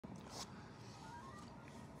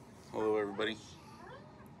Hello everybody.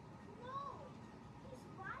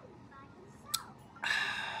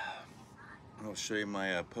 I'll show you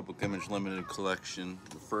my Public Image Limited collection.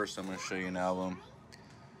 But first I'm going to show you an album.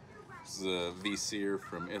 This is a VCer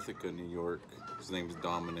from Ithaca, New York. His name is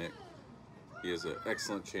Dominic. He has an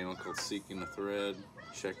excellent channel called Seeking the Thread.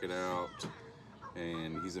 Check it out.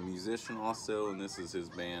 And he's a musician also, and this is his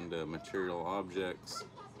band Material Objects.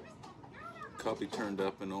 Copy turned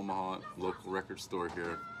up in Omaha, local record store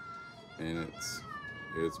here, and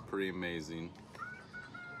it's pretty amazing.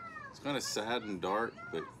 It's kind of sad and dark,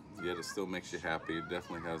 but yet it still makes you happy. It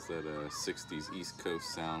definitely has that 60s East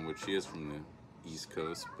Coast sound, which he is from the East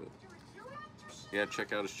Coast. But yeah,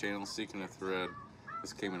 check out his channel, Seeking a Thread.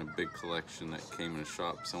 This came in a big collection that came in a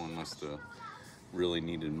shop. Someone must have really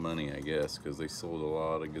needed money, I guess, because they sold a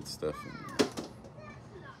lot of good stuff in there.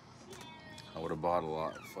 I would have bought a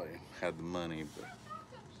lot if I had the money, but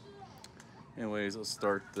anyways, let's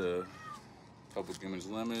start the Public Image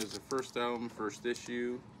Limited. It's the first album, first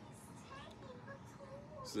issue.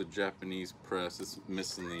 This is a Japanese press. It's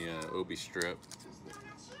missing the obi strip.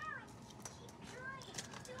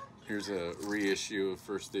 Here's a reissue of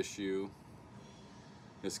first issue.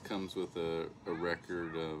 This comes with a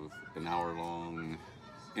record of an hour-long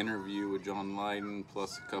interview with John Lydon,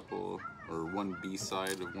 plus a couple, or one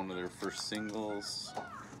B-side of one of their first singles.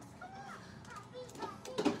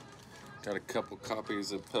 Got a couple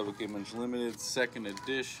copies of Public Image Limited, second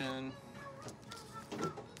edition.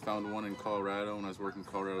 Found one in Colorado when I was working in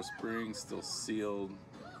Colorado Springs, still sealed.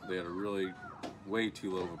 They had a really way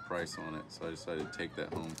too low of a price on it, so I decided to take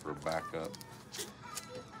that home for a backup.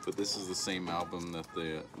 But this is the same album that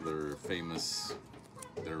their famous,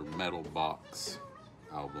 their Metal Box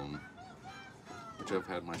album, which I've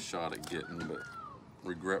had my shot at getting, but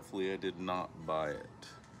regretfully I did not buy it.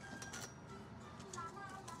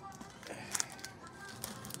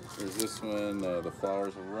 There's this one, The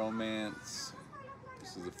Flowers of Romance.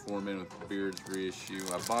 This is the Four Men with Beards reissue.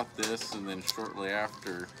 I bought this, and then shortly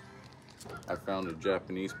after I found a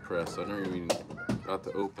Japanese press. I never even got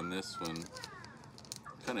to open this one.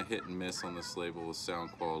 Kind of hit and miss on this label with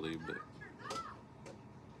sound quality, but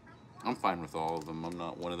I'm fine with all of them. I'm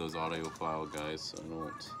not one of those audiophile guys, so I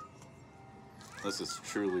don't, unless it's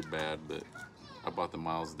truly bad. But I bought the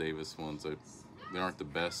Miles Davis ones. They aren't the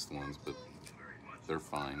best ones, but they're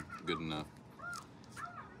fine, good enough.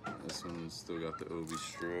 This one's still got the obi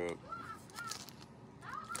strip.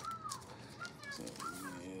 So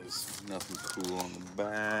there's nothing cool on the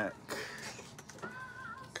back.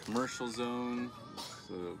 Commercial Zone.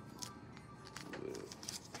 So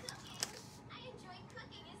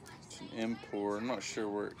it's an import. I'm not sure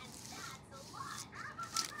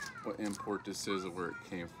what import this is or where it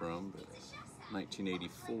came from, but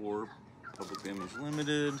 1984 Public Image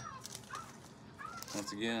Limited.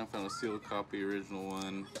 Once again, I found a sealed copy, original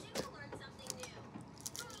one.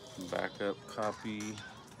 Backup copy.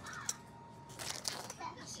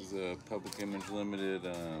 This is a Public Image Limited.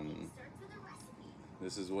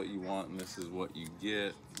 This is what you want and this is what you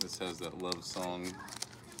get. This has that love song,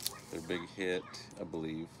 their big hit, I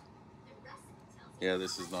believe. Yeah,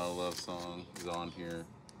 this is not a love song. It's on here.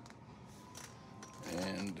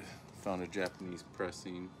 And found a Japanese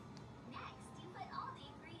pressing.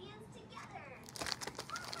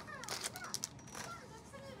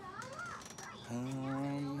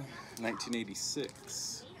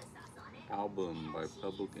 1986 album by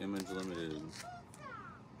Public Image Limited.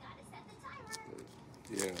 But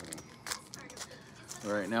yeah.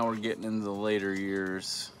 All right, now we're getting into the later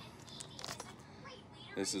years.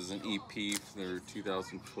 This is an EP for their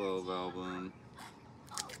 2012 album.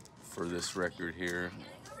 For this record here,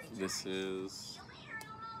 this is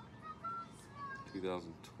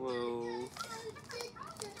 2012.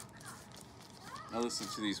 I listened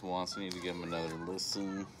to these once, I need to give them another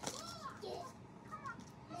listen.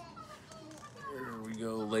 Here we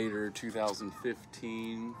go, later,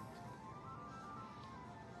 2015.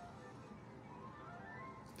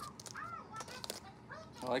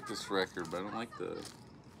 I like this record, but I don't like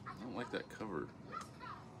that cover.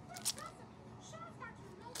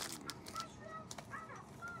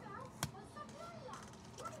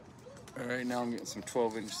 Alright, now I'm getting some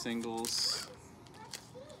 12-inch singles.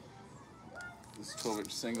 This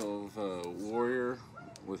 12-inch single of Warrior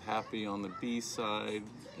with Happy on the B side,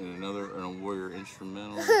 and a Warrior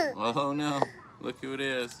instrumental. Oh no, look who it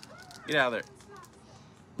is. Get out of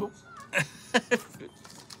there.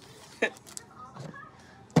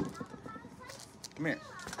 Come here.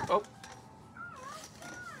 Oh.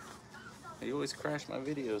 You always crash my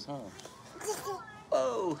videos, huh?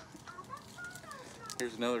 Oh.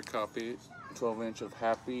 Here's another copy, 12-inch of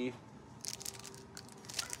Happy.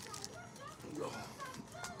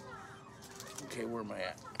 Okay, where am I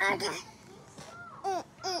at?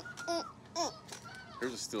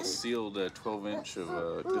 There's a still sealed 12-inch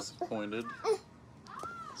of Disappointed.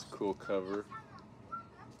 It's a cool cover.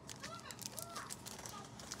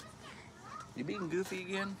 You being goofy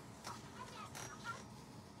again?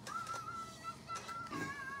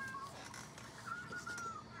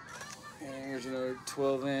 And here's another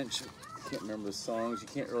 12-inch. I can't remember the songs. You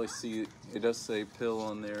can't really see it. It does say Pill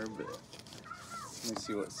on there, but let me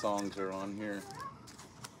see what songs are on here.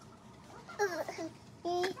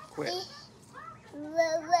 Quit.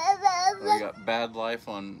 We got Bad Life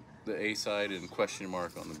on the A side and Question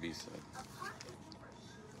Mark on the B side.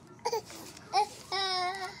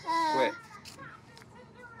 Quit.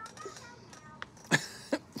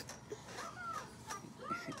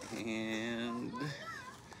 And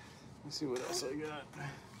let's see what else I got.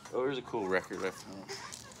 Oh, here's a cool record I found.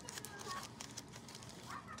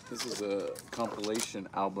 This is a compilation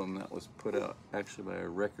album that was put out actually by a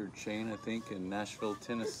record chain, I think, in Nashville,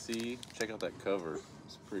 Tennessee. Check out that cover.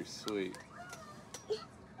 It's pretty sweet.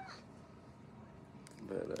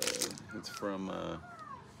 But it's from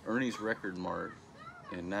Ernie's Record Mart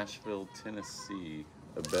in Nashville, Tennessee,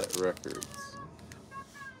 Abet Records.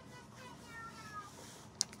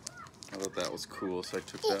 I thought that was cool, so I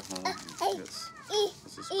took that home. This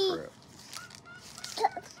is crap.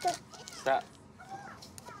 Stop.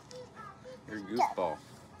 You're a goofball.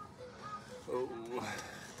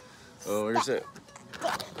 Oh, here's it.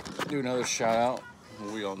 Do another shout out.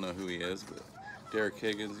 Well, we all know who he is, but Derek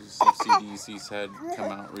Higgins, some CDs he's had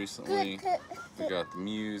come out recently. We got the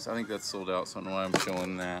Muse. I think that's sold out, so I don't know why I'm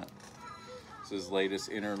showing that. This is his latest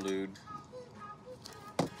Interlude.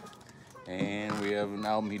 And we have an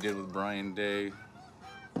album he did with Brian Day.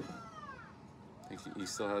 I think he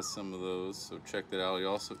still has some of those, so check that out.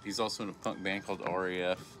 He's also in a punk band called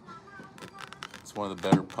RAF. It's one of the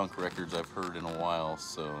better punk records I've heard in a while,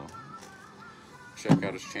 so check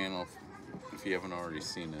out his channel if you haven't already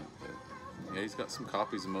seen it. But yeah, he's got some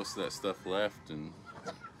copies of most of that stuff left, and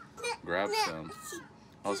grab some.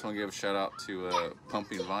 I also want to give a shout out to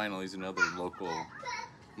Pumping Vinyl. He's another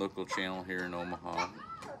local channel here in Omaha.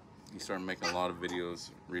 He started making a lot of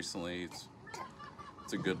videos recently. It's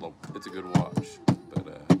a good watch. But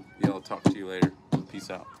yeah, I'll talk to you later. Peace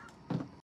out.